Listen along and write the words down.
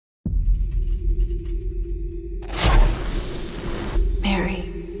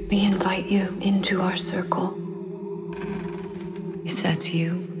We invite you into our circle. If that's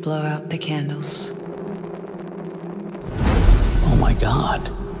you, blow out the candles. Oh my God.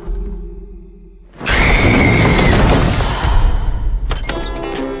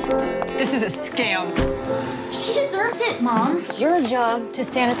 This is a scam. She deserved it, Mom. It's your job to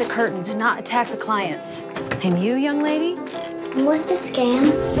stand at the curtains and not attack the clients. And you, young lady? What's a scam?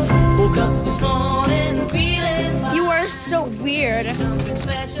 Woke up this morning feeling You are so weird.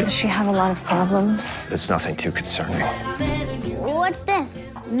 Does she have a lot of problems? It's nothing too concerning. What's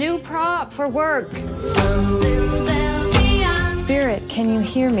this? New prop for work. something tells me I'm Spirit, can you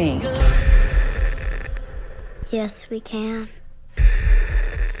hear me? Yes, we can.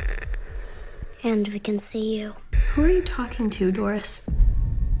 And we can see you. Who are you talking to, Doris?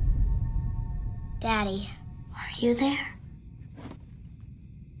 Daddy, are you there?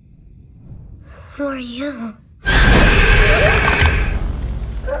 Who are you?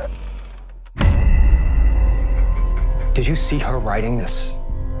 Did you see her writing this?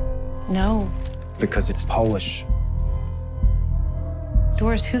 No. Because it's Polish.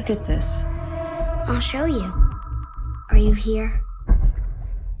 Doris, who did this? I'll show you. Are you here?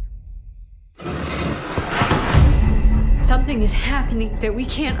 Something is happening that we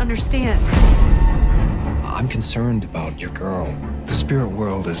can't understand. I'm concerned about your girl. The spirit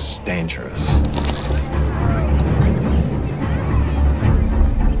world is dangerous.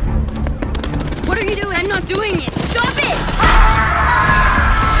 What are you doing? I'm not doing it. Stop it!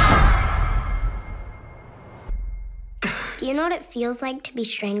 Do you know what it feels like to be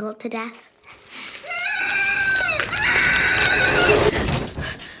strangled to death?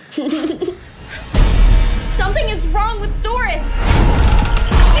 Something is wrong with Doris.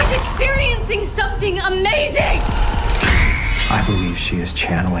 She's experiencing something amazing. I believe she is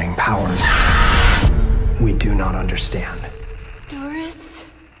channeling powers we do not understand. Doris?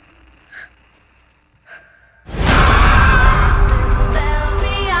 tells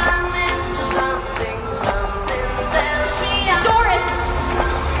me I'm into something tells me I'm Doris!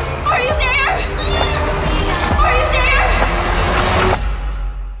 Are you there? Are you there?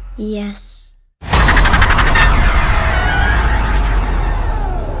 Yes.